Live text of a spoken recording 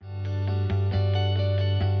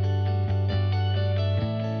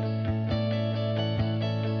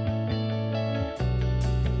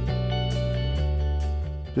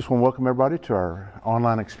Just want to welcome everybody to our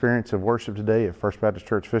online experience of worship today at First Baptist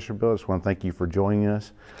Church Fisherville. Just want to thank you for joining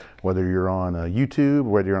us, whether you're on YouTube,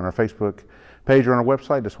 whether you're on our Facebook page or on our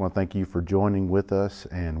website. Just want to thank you for joining with us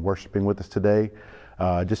and worshiping with us today.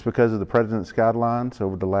 Just because of the President's guidelines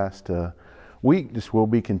over the last week, just we'll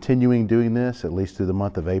be continuing doing this at least through the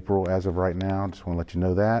month of April as of right now. Just want to let you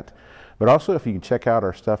know that. But also, if you can check out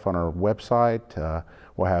our stuff on our website,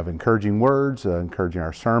 we'll have encouraging words, encouraging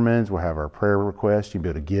our sermons. We'll have our prayer requests. You can be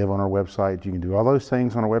able to give on our website. You can do all those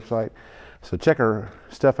things on our website. So check our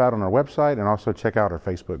stuff out on our website, and also check out our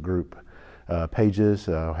Facebook group pages.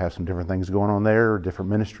 Have some different things going on there,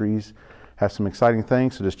 different ministries, have some exciting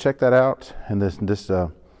things. So just check that out, and just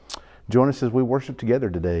join us as we worship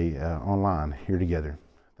together today online here together.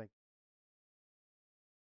 Thank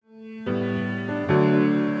you.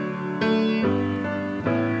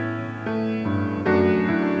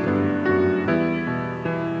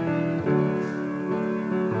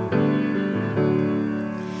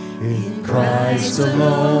 Christ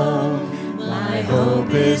alone, my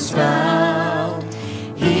hope is found.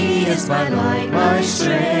 He is my light, my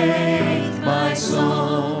strength, my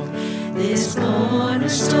song. This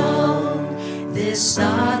cornerstone, this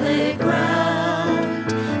solid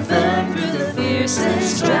ground, firm through the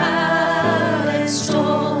fiercest drought and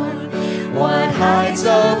storm. What heights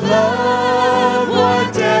of love,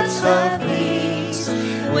 what depths of peace,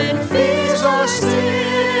 when fears are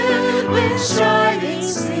still, when striving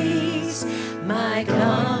cease. My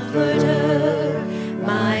comforter,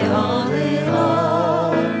 my all in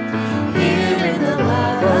all, here in the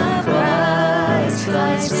love of Christ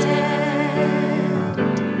I stand.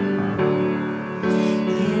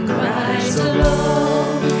 In Christ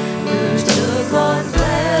alone, who took on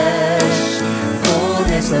flesh,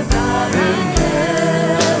 fullness of God and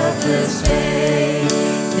helpless faith,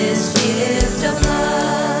 this gift of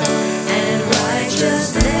love and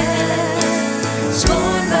righteousness,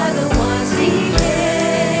 scorned by the ones he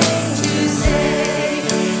came to save,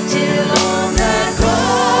 till on that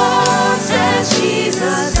cross as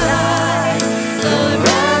Jesus died, the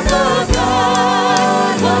wrath of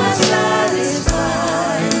God was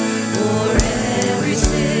satisfied. For every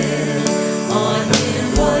sin on him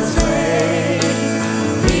was laid,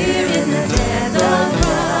 here in the death of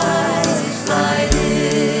Christ I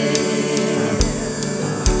live.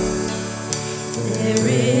 There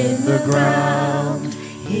in the ground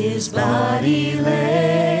his body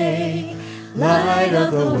lay, light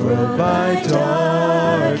of the world by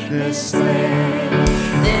darkness slain.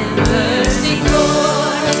 Then bursting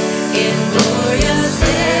forth in glorious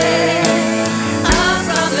day, up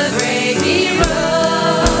from the grave he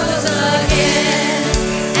rose again.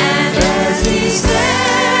 And as he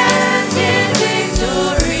stands in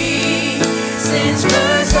victory, since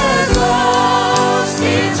first has lost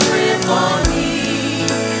its grip on me,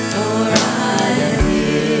 for I am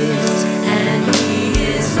his and he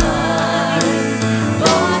is mine,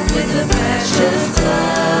 bought with the precious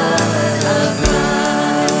blood of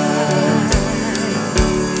Christ.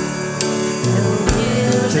 No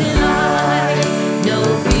guilt in life, no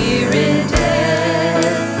fear in death,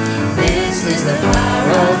 this is the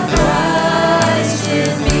power of Christ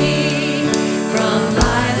in me. From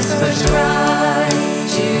life's first cry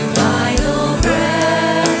to final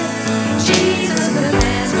breath, Jesus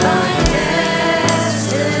commands my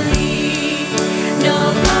destiny. No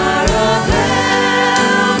power of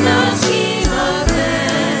hell, no scheme of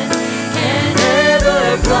man can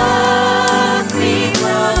ever pluck me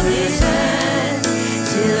from his hand,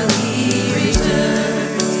 till he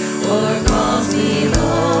returns or calls me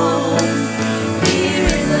home. Here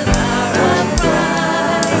in the power of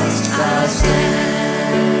Christ I'll stand.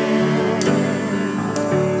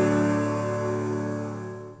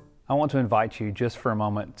 I want to invite you just for a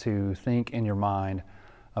moment to think in your mind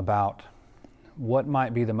about what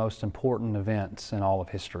might be the most important events in all of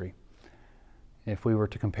history. If we were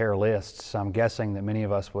to compare lists, I'm guessing that many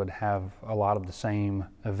of us would have a lot of the same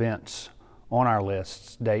events on our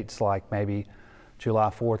lists, dates like maybe July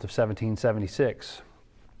 4th of 1776,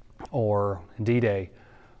 or D-Day,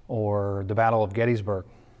 or the Battle of Gettysburg.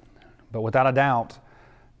 But without a doubt,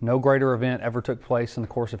 no greater event ever took place in the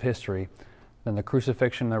course of history than the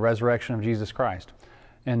crucifixion and the resurrection of Jesus Christ.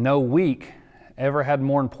 And no week ever had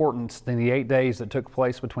more importance than the 8 days that took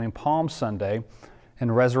place between Palm Sunday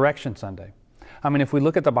and Resurrection Sunday. I mean, if we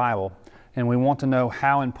look at the Bible and we want to know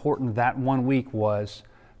how important that 1 week was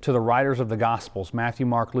to the writers of the Gospels, Matthew,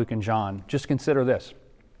 Mark, Luke, and John, just consider this.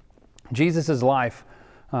 Jesus' life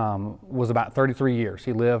was about 33 years.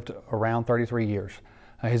 He lived around 33 years.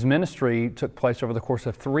 His ministry took place over the course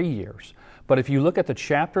of 3 years. But if you look at the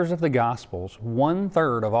chapters of the Gospels,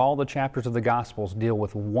 1/3 of all the chapters of the Gospels deal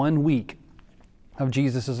with 1 week of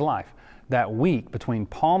Jesus' life. That week between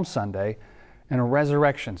Palm Sunday and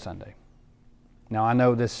Resurrection Sunday. Now, I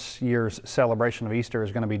know this year's celebration of Easter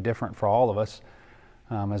is going to be different for all of us,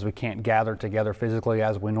 as we can't gather together physically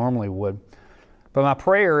as we normally would. But my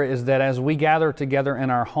prayer is that as we gather together in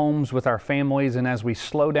our homes with our families and as we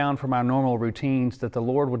slow down from our normal routines, that the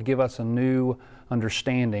Lord would give us a new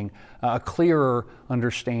understanding, a clearer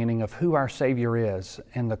understanding of who our Savior is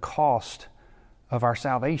and the cost of our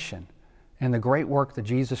salvation and the great work that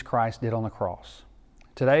Jesus Christ did on the cross.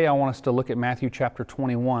 Today I want us to look at Matthew chapter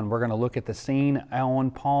 21. We're going to look at the scene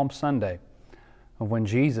on Palm Sunday of when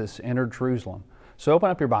Jesus entered Jerusalem. So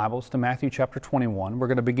open up your Bibles to Matthew chapter 21. We're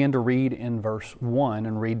going to begin to read in verse 1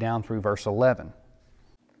 and read down through verse 11.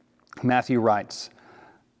 Matthew writes,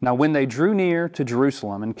 "Now when they drew near to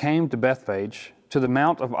Jerusalem and came to Bethphage, to the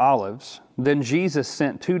Mount of Olives, then Jesus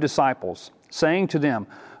sent 2 disciples, saying to them,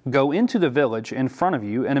 'Go into the village in front of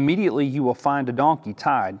you, and immediately you will find a donkey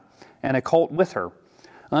tied, and a colt with her.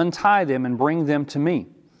 Untie them and bring them to me.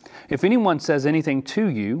 If anyone says anything to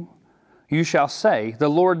you, you shall say, the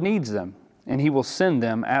Lord needs them, and he will send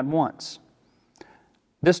them at once.'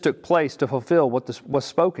 This took place to fulfill what was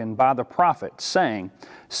spoken by the prophet, saying,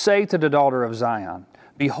 'Say to the daughter of Zion,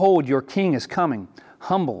 Behold, your king is coming,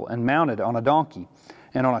 humble and mounted on a donkey,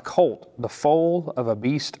 and on a colt, the foal of a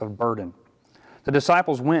beast of burden.' The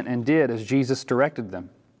disciples went and did as Jesus directed them.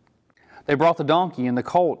 They brought the donkey and the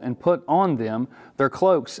colt and put on them their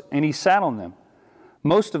cloaks, and he sat on them.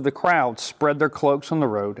 Most of the crowd spread their cloaks on the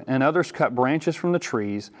road, and others cut branches from the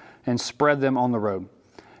trees and spread them on the road.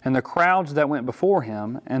 And the crowds that went before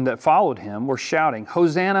him and that followed him were shouting,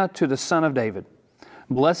 'Hosanna to the Son of David!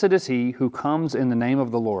 Blessed is he who comes in the name of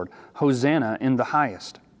the Lord! Hosanna in the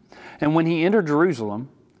highest!' And when he entered Jerusalem,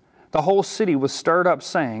 the whole city was stirred up,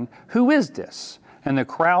 saying, 'Who is this?' And the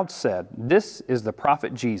crowd said, 'This is the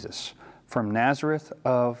prophet Jesus from Nazareth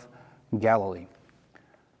of Galilee.'"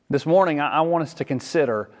 This morning, I want us to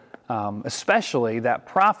consider especially that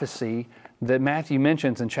prophecy that Matthew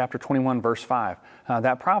mentions in chapter 21, verse 5.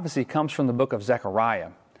 That prophecy comes from the book of Zechariah,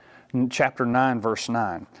 in chapter 9, verse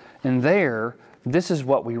 9. And there, this is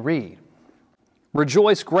what we read.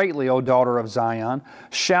 "Rejoice greatly, O daughter of Zion.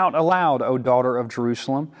 Shout aloud, O daughter of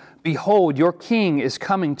Jerusalem. Behold, your king is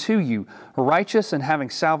coming to you. Righteous and having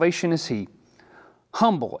salvation is he.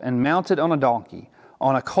 Humble and mounted on a donkey,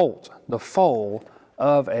 on a colt, the foal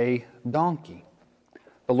of a donkey."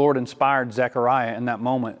 The Lord inspired Zechariah in that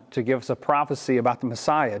moment to give us a prophecy about the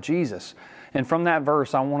Messiah, Jesus. And from that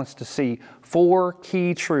verse, I want us to see 4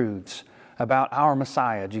 key truths about our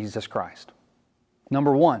Messiah, Jesus Christ.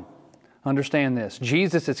 Number 1, understand this: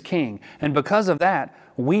 Jesus is King, and because of that,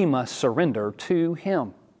 we must surrender to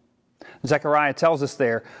Him. Zechariah tells us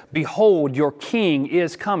there, "Behold, your King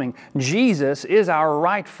is coming." Jesus is our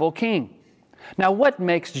rightful King. Now, what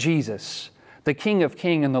makes Jesus the King of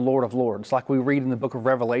Kings and the Lord of Lords, like we read in the book of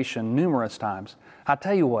Revelation numerous times? I'll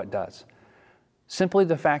tell you what does. Simply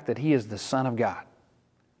the fact that He is the Son of God,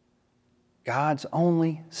 God's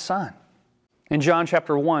only Son. In John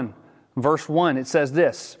chapter 1, verse 1, it says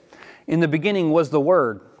this, "In the beginning was the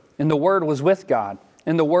Word, and the Word was with God,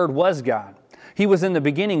 and the Word was God. He was in the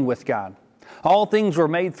beginning with God. All things were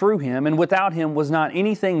made through Him, and without Him was not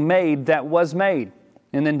anything made that was made."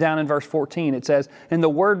 And then down in verse 14 it says, "And the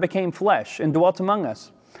Word became flesh and dwelt among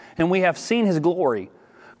us. And we have seen His glory,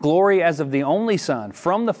 glory as of the only Son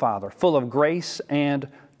from the Father, full of grace and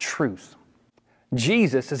truth."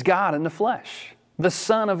 Jesus is God in the flesh, the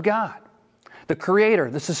Son of God, the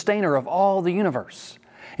Creator, the Sustainer of all the universe.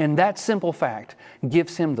 And that simple fact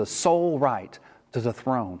gives Him the sole right to the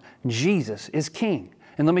throne. Jesus is King.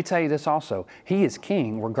 And let me tell you this also, He is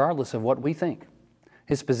King regardless of what we think.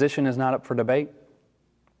 His position is not up for debate.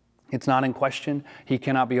 It's not in question. He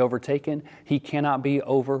cannot be overtaken. He cannot be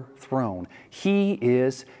overthrown. He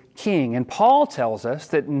is King. And Paul tells us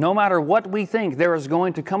that no matter what we think, there is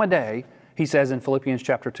going to come a day, he says in Philippians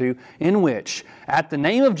chapter 2, in which at the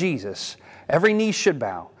name of Jesus, every knee should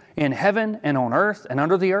bow in heaven and on earth and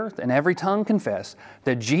under the earth, and every tongue confess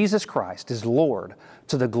that Jesus Christ is Lord,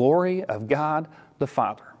 to the glory of God the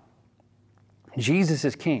Father. Jesus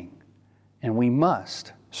is King, and we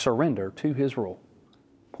must surrender to His rule.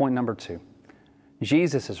 Point number 2,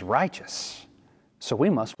 Jesus is righteous, so we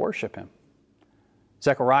must worship Him.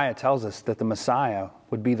 Zechariah tells us that the Messiah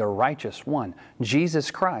would be the righteous one. Jesus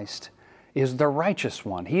Christ is the righteous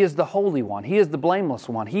one. He is the holy one. He is the blameless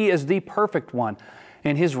one. He is the perfect one.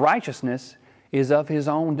 And His righteousness is of His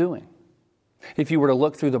own doing. If you were to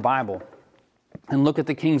look through the Bible, And look at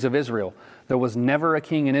the kings of Israel. There was never a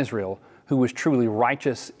king in Israel who was truly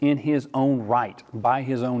righteous in his own right, by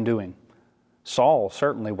his own doing. Saul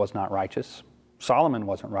certainly was not righteous. Solomon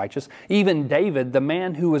wasn't righteous. Even David, the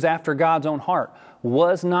man who was after God's own heart,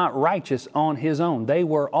 was not righteous on his own. They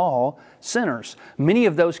were all sinners. Many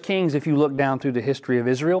of those kings, if you look down through the history of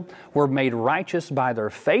Israel, were made righteous by their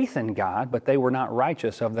faith in God, but they were not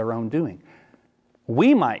righteous of their own doing.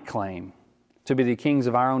 We might claim to be the kings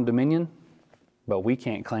of our own dominion, but we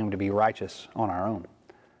can't claim to be righteous on our own.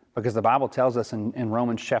 Because the Bible tells us in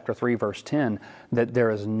Romans chapter 3, verse 10, that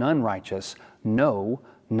there is none righteous, no,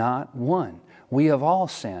 not one. We have all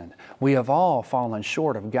sinned. We have all fallen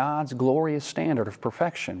short of God's glorious standard of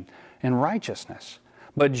perfection and righteousness.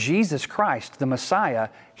 But Jesus Christ, the Messiah,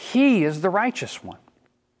 He is the righteous one.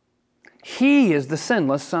 He is the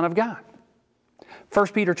sinless Son of God. 1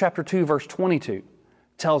 Peter chapter 2, verse 22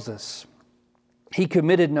 tells us, He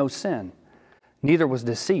committed no sin, neither was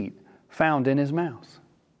deceit found in His mouth.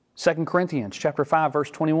 2 Corinthians chapter 5,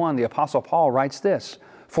 verse 21, the Apostle Paul writes this,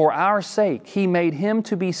 For our sake He made Him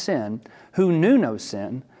to be sin, who knew no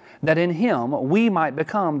sin, that in Him we might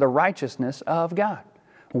become the righteousness of God.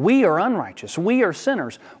 We are unrighteous. We are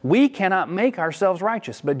sinners. We cannot make ourselves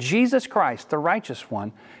righteous. But Jesus Christ, the righteous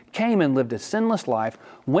one, came and lived a sinless life,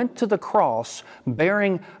 went to the cross,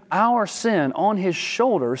 bearing our sin on His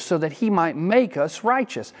shoulders so that He might make us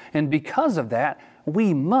righteous. And because of that,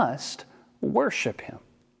 we must worship Him.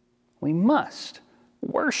 We must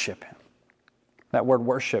worship Him. That word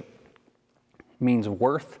worship means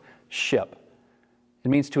worth-ship. It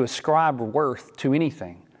means to ascribe worth to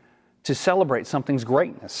anything, to celebrate something's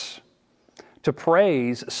greatness, to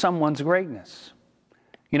praise someone's greatness.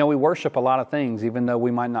 You know, we worship a lot of things even though we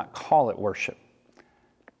might not call it worship.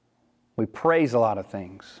 We praise a lot of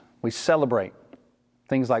things. We celebrate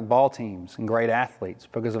things like ball teams and great athletes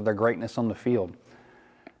because of their greatness on the field.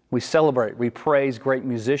 We celebrate, we praise great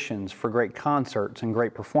musicians for great concerts and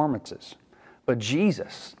great performances. But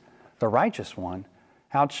Jesus, the righteous one,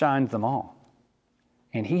 outshines them all.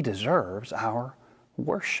 And He deserves our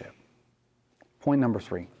worship. Point number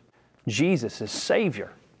 3, Jesus is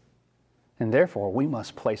Savior. And therefore, we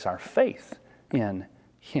must place our faith in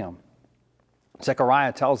Him.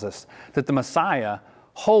 Zechariah tells us that the Messiah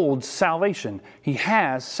holds salvation. He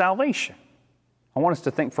has salvation. I want us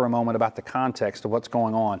to think for a moment about the context of what's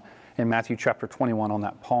going on in Matthew chapter 21 on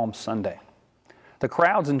that Palm Sunday. The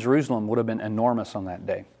crowds in Jerusalem would have been enormous on that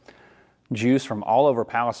day. Jews from all over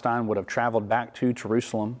Palestine would have traveled back to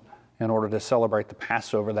Jerusalem in order to celebrate the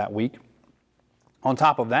Passover that week. On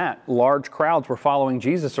top of that, large crowds were following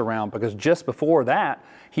Jesus around because just before that,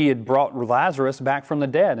 He had brought Lazarus back from the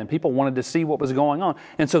dead and people wanted to see what was going on.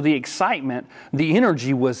 And so the excitement, the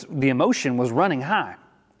energy the emotion was running high.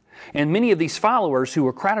 And many of these followers who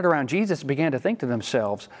were crowded around Jesus began to think to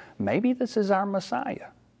themselves, maybe this is our Messiah.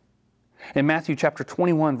 In Matthew chapter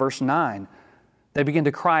 21, verse 9, they begin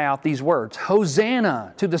to cry out these words,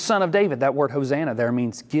 Hosanna to the Son of David. That word Hosanna there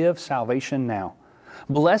means give salvation now.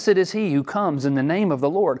 Blessed is He who comes in the name of the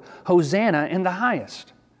Lord. Hosanna in the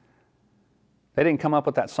highest. They didn't come up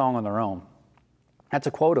with that song on their own. That's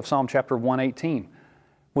a quote of Psalm chapter 118,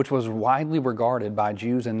 which was widely regarded by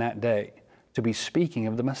Jews in that day to be speaking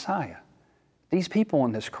of the Messiah. These people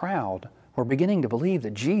in this crowd were beginning to believe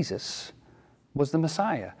that Jesus was the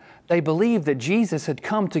Messiah. They believed that Jesus had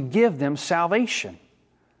come to give them salvation.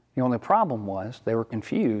 The only problem was they were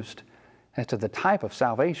confused as to the type of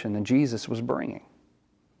salvation that Jesus was bringing.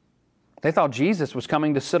 They thought Jesus was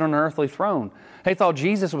coming to sit on an earthly throne. They thought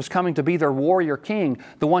Jesus was coming to be their warrior king,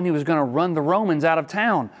 the one who was going to run the Romans out of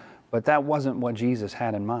town. But that wasn't what Jesus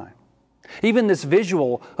had in mind. Even this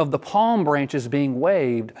visual of the palm branches being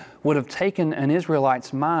waved would have taken an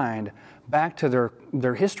Israelite's mind back to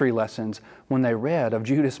their history lessons when they read of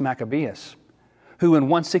Judas Maccabeus, who in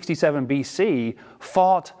 167 BC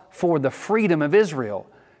fought for the freedom of Israel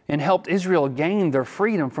and helped Israel gain their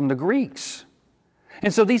freedom from the Greeks.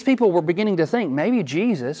 And so these people were beginning to think, maybe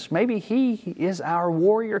Jesus, maybe He is our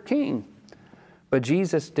warrior king. But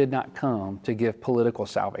Jesus did not come to give political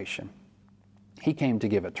salvation. He came to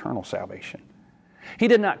give eternal salvation. He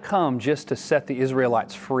did not come just to set the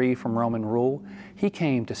Israelites free from Roman rule. He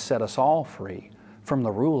came to set us all free from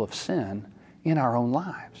the rule of sin in our own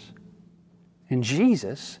lives. And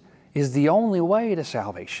Jesus is the only way to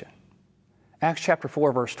salvation. Acts chapter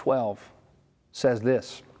 4, verse 12 says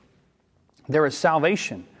this, There is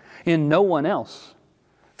salvation in no one else,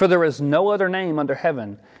 for there is no other name under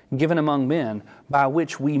heaven given among men by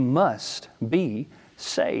which we must be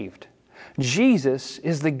saved. Jesus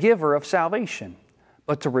is the giver of salvation.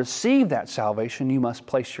 But to receive that salvation, you must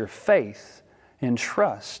place your faith and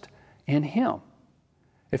trust in Him.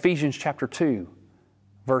 Ephesians chapter 2,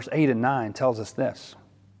 verse 8 and 9 tells us this.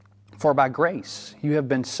 For by grace you have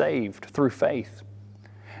been saved through faith.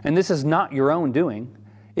 And this is not your own doing.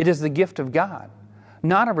 It is the gift of God,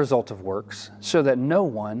 not a result of works, so that no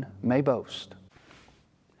one may boast.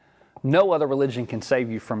 No other religion can save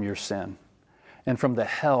you from your sin and from the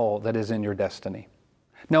hell that is in your destiny.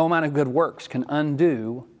 No amount of good works can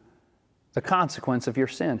undo the consequence of your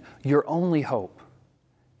sin. Your only hope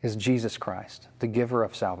is Jesus Christ, the giver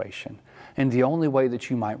of salvation. And the only way that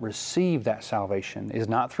you might receive that salvation is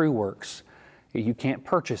not through works. You can't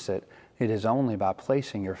purchase it. It is only by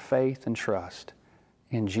placing your faith and trust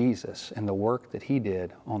in Jesus and the work that He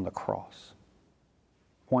did on the cross.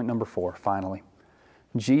 Point number 4, finally.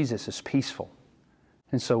 Jesus is peaceful,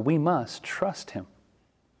 and so we must trust Him.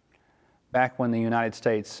 Back when the United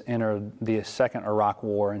States entered the Second Iraq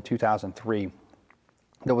War in 2003,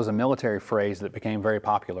 there was a military phrase that became very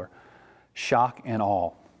popular, shock and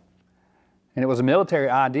awe. And it was a military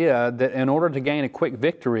idea that in order to gain a quick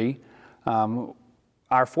victory,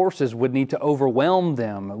 our forces would need to overwhelm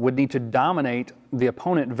them, would need to dominate the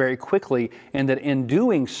opponent very quickly, and that in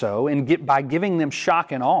doing so, by giving them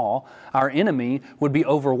shock and awe, our enemy would be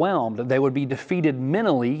overwhelmed. They would be defeated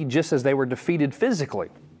mentally just as they were defeated physically.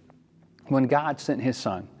 When God sent His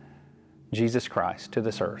Son, Jesus Christ, to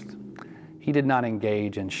this earth, He did not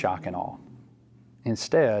engage in shock and awe.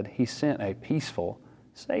 Instead, He sent a peaceful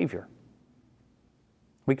Savior.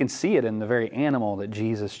 We can see it in the very animal that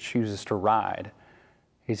Jesus chooses to ride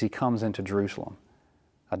as He comes into Jerusalem,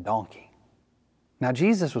 a donkey. Now,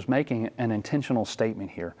 Jesus was making an intentional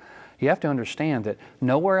statement here. You have to understand that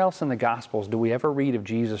nowhere else in the Gospels do we ever read of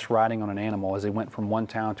Jesus riding on an animal as He went from one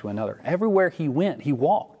town to another. Everywhere He went, He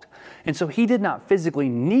walked. And so He did not physically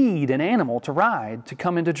need an animal to ride to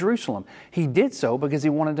come into Jerusalem. He did so because He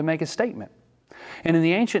wanted to make a statement. And in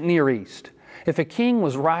the ancient Near East, if a king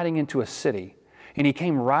was riding into a city and he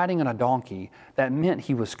came riding on a donkey, that meant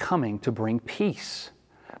he was coming to bring peace.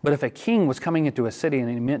 But if a king was coming into a city and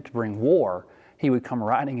he meant to bring war, he would come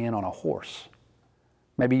riding in on a horse.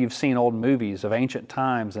 Maybe you've seen old movies of ancient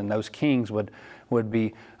times, and those kings would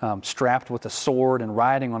be strapped with a sword and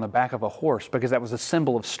riding on the back of a horse because that was a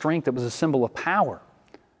symbol of strength. It was a symbol of power.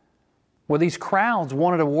 Well, these crowds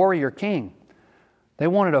wanted a warrior king. They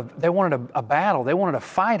wanted a battle. They wanted a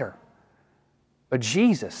fighter. But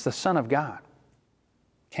Jesus, the Son of God,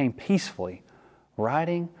 came peacefully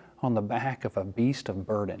riding on the back of a beast of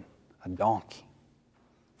burden, a donkey.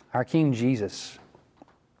 Our King Jesus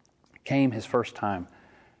came His first time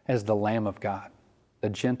as the Lamb of God, the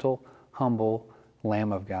gentle, humble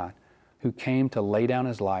Lamb of God, who came to lay down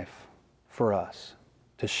His life for us,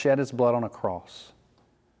 to shed His blood on a cross,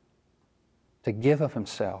 to give of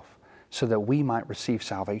Himself so that we might receive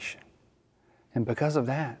salvation. And because of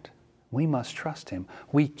that, we must trust Him.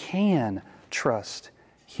 We can trust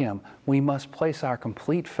Him. We must place our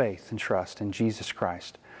complete faith and trust in Jesus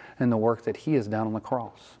Christ and the work that He has done on the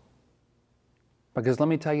cross. Because let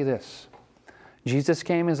me tell you this, Jesus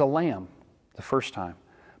came as a lamb the first time,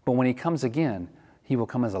 but when He comes again, He will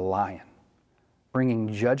come as a lion,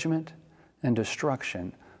 bringing judgment and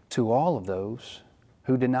destruction to all of those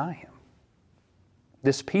who deny Him.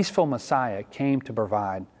 This peaceful Messiah came to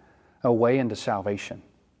provide a way into salvation,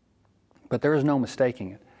 but there is no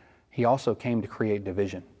mistaking it. He also came to create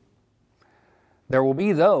division. There will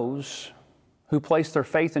be those who place their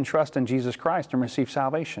faith and trust in Jesus Christ and receive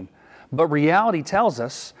salvation. But reality tells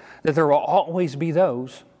us that there will always be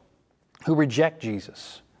those who reject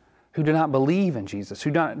Jesus, who do not believe in Jesus,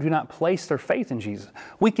 who do not place their faith in Jesus.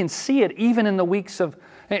 We can see it even in the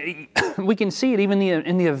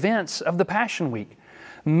in the events of the Passion Week.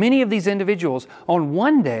 Many of these individuals on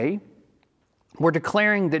one day were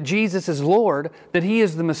declaring that Jesus is Lord, that He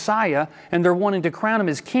is the Messiah, and they're wanting to crown Him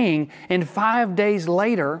as King, and 5 days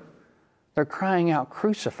later, they're crying out,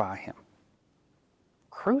 "Crucify Him.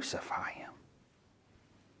 Crucify Him."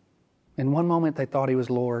 In one moment they thought He was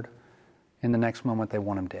Lord, in the next moment they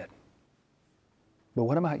want Him dead. But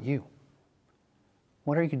what about you?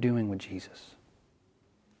 What are you doing with Jesus?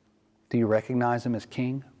 Do you recognize Him as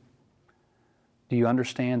King? Do you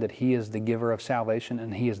understand that He is the giver of salvation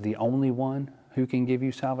and He is the only one who can give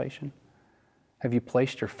you salvation? Have you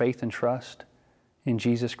placed your faith and trust in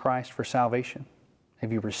Jesus Christ for salvation?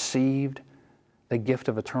 Have you received the gift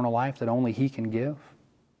of eternal life that only He can give?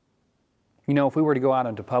 You know, if we were to go out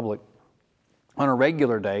into public on a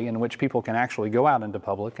regular day in which people can actually go out into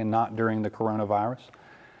public and not during the coronavirus,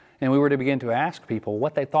 and we were to begin to ask people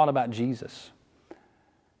what they thought about Jesus,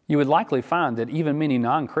 you would likely find that even many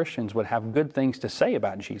non-Christians would have good things to say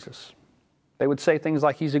about Jesus. They would say things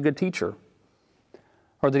like He's a good teacher,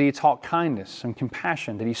 Or that he taught kindness and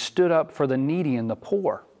compassion, that he stood up for the needy and the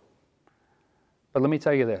poor. But let me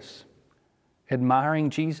tell you this, admiring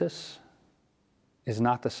Jesus is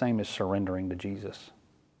not the same as surrendering to Jesus.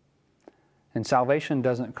 And salvation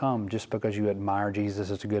doesn't come just because you admire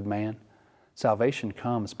Jesus as a good man. Salvation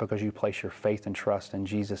comes because you place your faith and trust in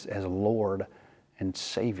Jesus as Lord and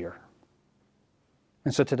Savior.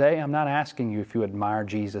 And so today I'm not asking you if you admire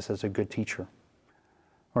Jesus as a good teacher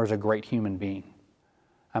or as a great human being.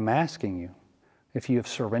 I'm asking you if you have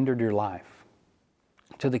surrendered your life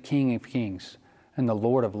to the King of Kings and the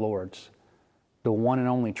Lord of Lords, the one and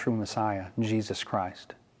only true Messiah, Jesus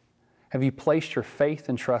Christ. Have you placed your faith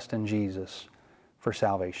and trust in Jesus for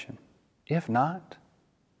salvation? If not,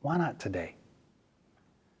 why not today?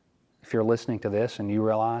 If you're listening to this and you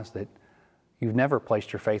realize that you've never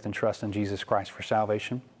placed your faith and trust in Jesus Christ for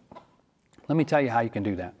salvation, let me tell you how you can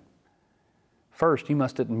do that. First, you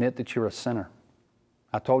must admit that you're a sinner.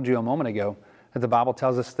 I told you a moment ago that the Bible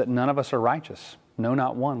tells us that none of us are righteous. No,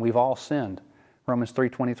 not one. We've all sinned. Romans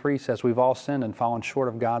 3:23 says we've all sinned and fallen short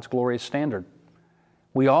of God's glorious standard.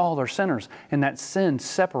 We all are sinners, and that sin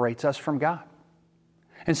separates us from God.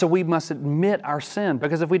 And so we must admit our sin,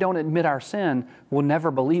 because if we don't admit our sin, we'll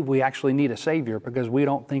never believe we actually need a Savior, because we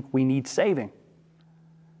don't think we need saving.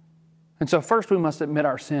 And so first we must admit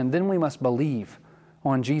our sin, then we must believe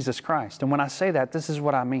on Jesus Christ. And when I say that, this is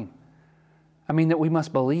what I mean. I mean that we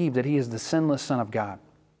must believe that He is the sinless Son of God,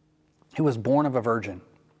 who was born of a virgin,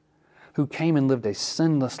 who came and lived a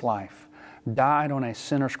sinless life, died on a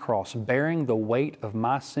sinner's cross, bearing the weight of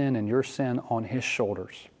my sin and your sin on His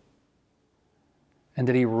shoulders, and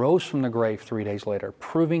that He rose from the grave 3 days later,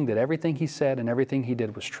 proving that everything He said and everything He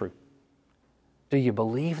did was true. Do you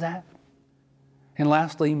believe that? And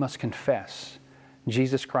lastly, you must confess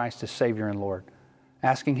Jesus Christ as Savior and Lord,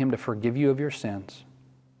 asking Him to forgive you of your sins,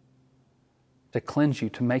 to cleanse you,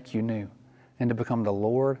 to make you new, and to become the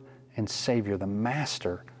Lord and Savior, the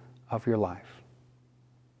Master of your life.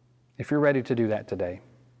 If you're ready to do that today,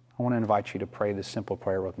 I want to invite you to pray this simple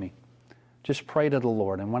prayer with me. Just pray to the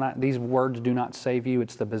Lord. And when these words do not save you,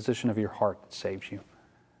 it's the position of your heart that saves you.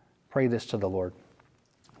 Pray this to the Lord.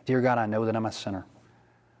 Dear God, I know that I'm a sinner.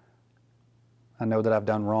 I know that I've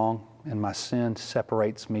done wrong, and my sin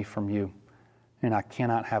separates me from you, and I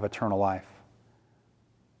cannot have eternal life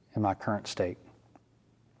in my current state.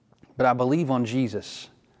 But I believe on Jesus.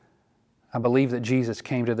 I believe that Jesus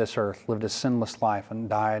came to this earth, lived a sinless life, and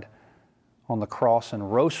died on the cross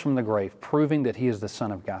and rose from the grave, proving that He is the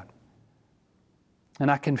Son of God. And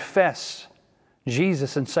I confess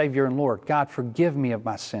Jesus and Savior and Lord. God, forgive me of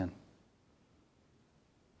my sin.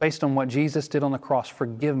 Based on what Jesus did on the cross,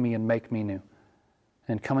 forgive me and make me new.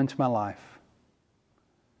 And come into my life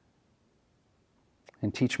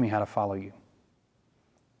and teach me how to follow you.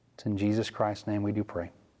 It's in Jesus Christ's name we do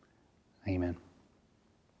pray. Amen.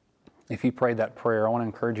 If you prayed that prayer, I want to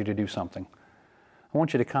encourage you to do something. I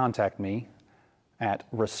want you to contact me at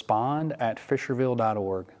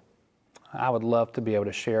respond@fisherville.org. I would love to be able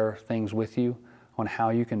to share things with you on how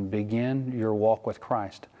you can begin your walk with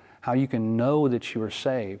Christ, how you can know that you are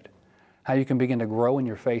saved, how you can begin to grow in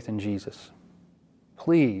your faith in Jesus.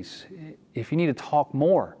 Please, if you need to talk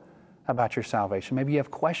more about your salvation, maybe you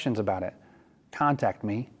have questions about it, contact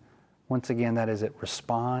me. Once again, that is at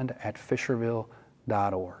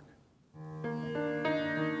respond@fisherville.org.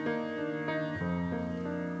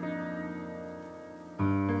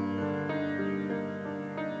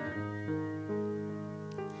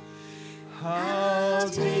 How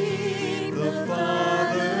deep the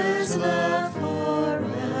Father's love for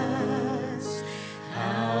us,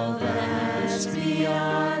 how vast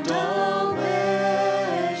beyond all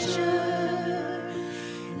measure,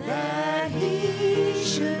 that He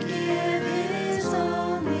should give His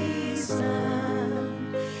only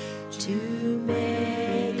Son to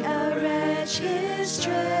make a wretch His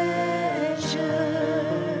treasure.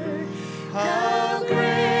 How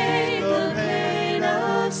great the pain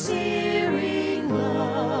of searing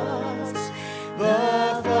loss,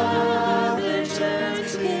 the Father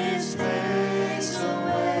turns His face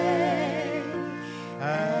away,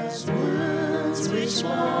 as wounds which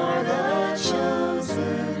mar the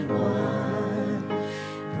chosen one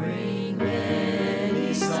bring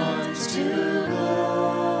many sons to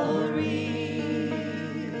glory.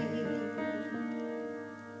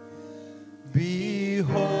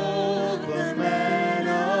 Behold the man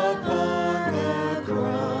upon the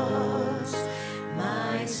cross,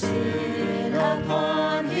 my sin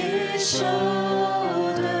upon His shoulders.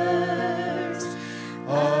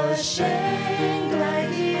 Ashamed I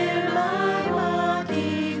hear my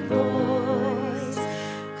mocking voice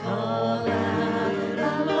call out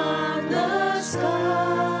among the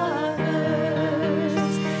scholars.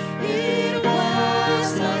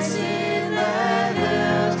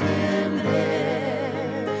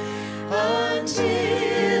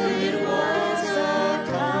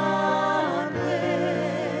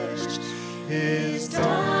 His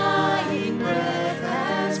dying breath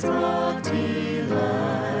has brought me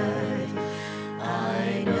life.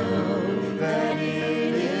 I know that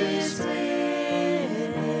it is finished.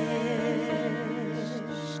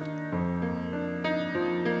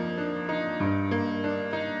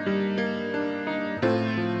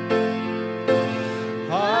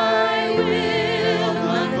 I will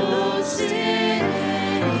not boast in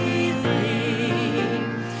anything,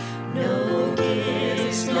 no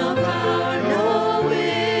gifts, no power, no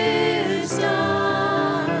wisdom,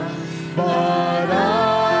 but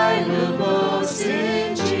I will boast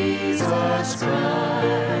in Jesus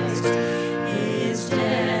Christ, His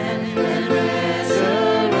death and resurrection.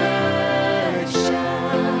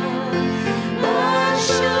 What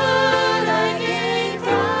should I gain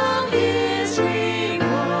from His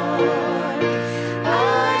reward?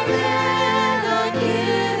 I cannot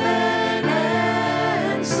give an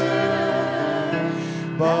answer,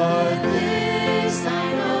 but this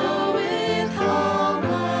I know with all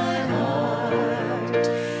my heart: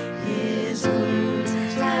 His wounds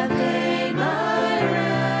have paid my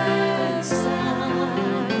ransom.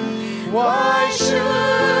 Why should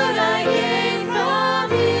I gain from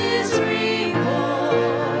His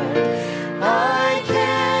reward? I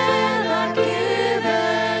cannot give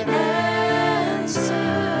an answer,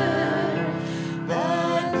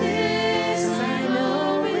 but this I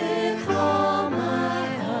know with all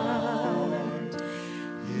my heart: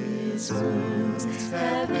 His wounds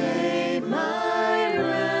have paid my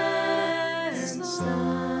ransom.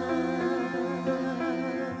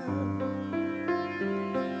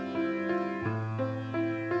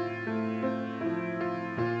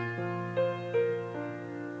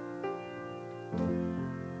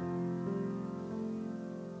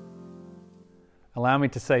 Allow me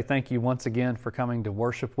to say thank you once again for coming to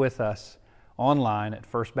worship with us online at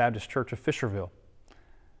First Baptist Church of Fisherville.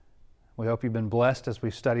 We hope you've been blessed as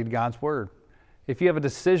we've studied God's Word. If you have a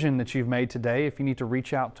decision that you've made today, if you need to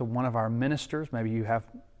reach out to one of our ministers, maybe you have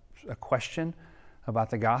a question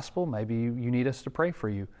about the gospel, maybe you need us to pray for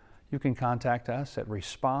you, you can contact us at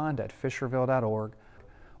respond@fisherville.org,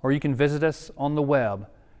 or you can visit us on the web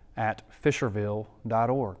at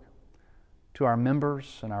fisherville.org. To our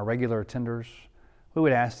members and our regular attenders, we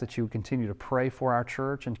would ask that you continue to pray for our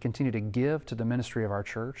church and continue to give to the ministry of our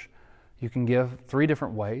church. You can give 3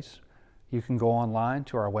 different ways. You can go online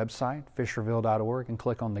to our website, fisherville.org, and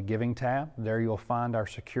click on the Giving tab. There you'll find our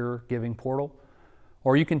secure giving portal.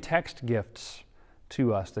 Or you can text gifts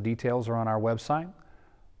to us. The details are on our website.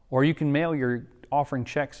 Or you can mail your offering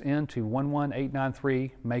checks in to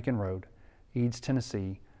 11893 Macon Road, Eads,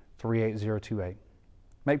 Tennessee, 38028.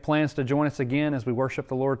 Make plans to join us again as we worship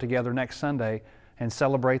the Lord together next Sunday and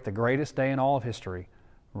celebrate the greatest day in all of history,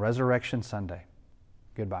 Resurrection Sunday.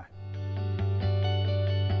 Goodbye.